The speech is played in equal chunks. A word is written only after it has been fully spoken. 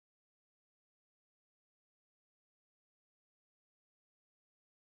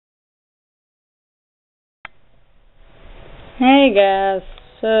Hey guys,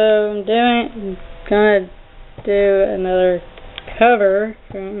 so gonna do another cover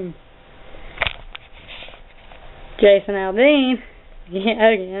from Jason Aldean. Yeah,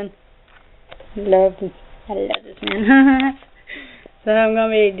 again. I love this man. So I'm gonna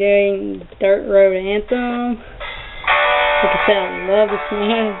be doing Dirt Road Anthem. Like I said, I love this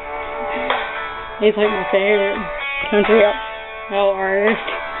man. He's like my favorite country artist.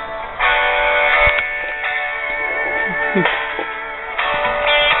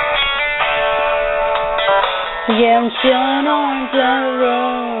 Yeah, I'm chillin' on the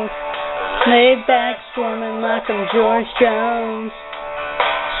road, laid back, swimming like I'm George Jones.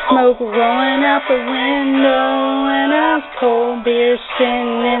 Smoke rolling out the window, and ice cold beer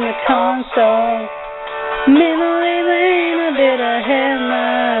sitting in the console. Memory lane, a bit of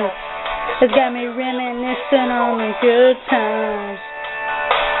headlights. It's got me reminiscing on the good times.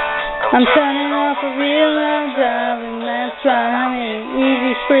 I'm turning off a real loud driving, that's right, I'm in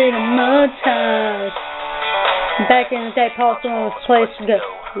easy street of mud tires. Back in the day, Paul Stone was a place to go.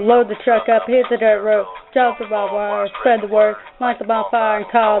 Load the truck up, hit the dirt road, drop the barbed wire, spread the word, light the bonfire,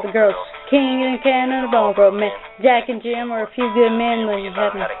 and call the girls. King and Cannon, the bone road man. Jack and Jim were a few good men, when you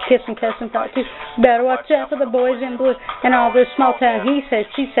had them kiss and cuss and talk too. Better watch out for the boys in blue and all this small town. He said,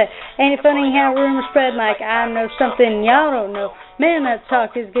 she said, ain't it funny how rumors spread like I know something y'all don't know? Man, that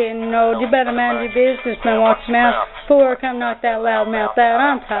talk is getting old. You better mind your business, man. Watch your mouth. Before I come knock that loud mouth out.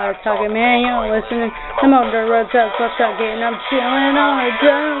 I'm tired of talking, man. You don't listening. I'm on dirt road trucks. Let's start getting. I'm chilling on a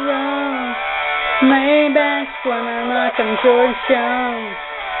dirt road. Laid back, swimming like I'm George Jones.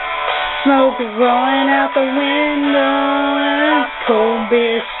 Smoke is rolling out the window, and cold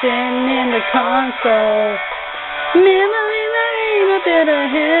beer sitting in the console. Memory lane, a bit of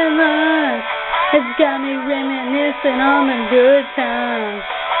headlights. It's got me reminiscing on the good times.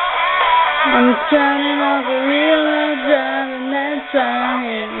 I'm turning off a real loud driving, that's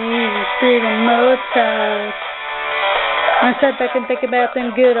right, easy street of motors. I sat back and think about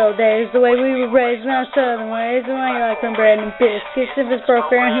them good old days, the way we were raised in our southern ways, the way you like them bread and biscuits. If it's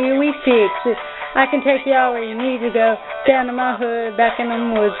broke around here, we fix it. I can take you all where you need to go, down to my hood, back in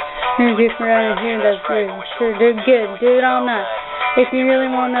them woods. You're different around here, that's good. Sure, do good, do it all night. If you really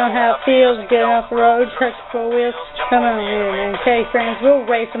want to know how it feels, get off the road, touch the 4 wheels, come on in and okay, friends, we'll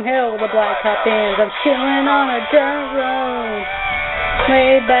raise some hell with the black top ends. I'm chilling on a dirt road,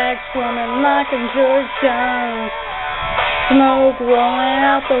 laid back, swimming like I'm George Jones. Smoke rolling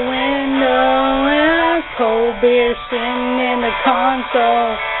out the window, and cold beer sitting in the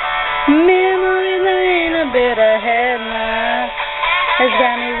console. Memory lane, a bit of headlights, has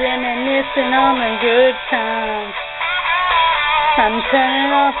got me reminiscing on the good times. I'm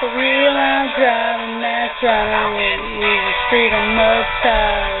turning off the real loud driving, that's right, I'm in the street of mud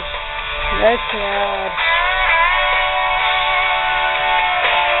tires. Let's ride.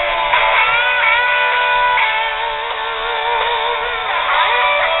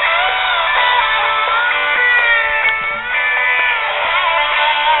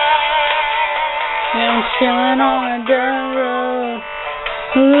 I'm chilling on a dirt road,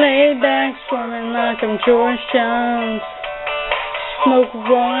 laid back, swimming like I'm George Jones. Smoke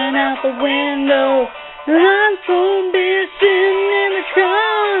rolling out the window, and cold beer sitting in the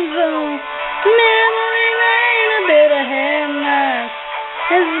console. Memory lane, a bit of headlights,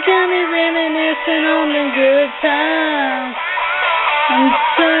 has got me reminiscing on the good times. I'm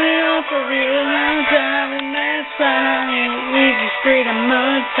turning off a real loud driving, that's right, I'm in the easy street of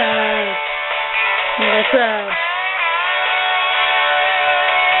mud tires. That's right.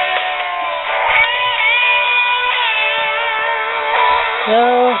 So,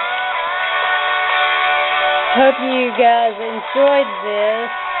 hope you guys enjoyed this.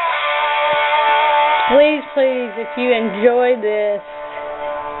 Please, if you enjoyed this,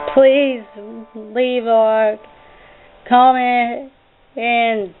 please leave a like, comment,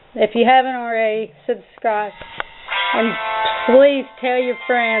 and if you haven't already, subscribe. And please tell your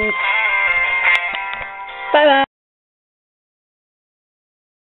friends. Bye-bye.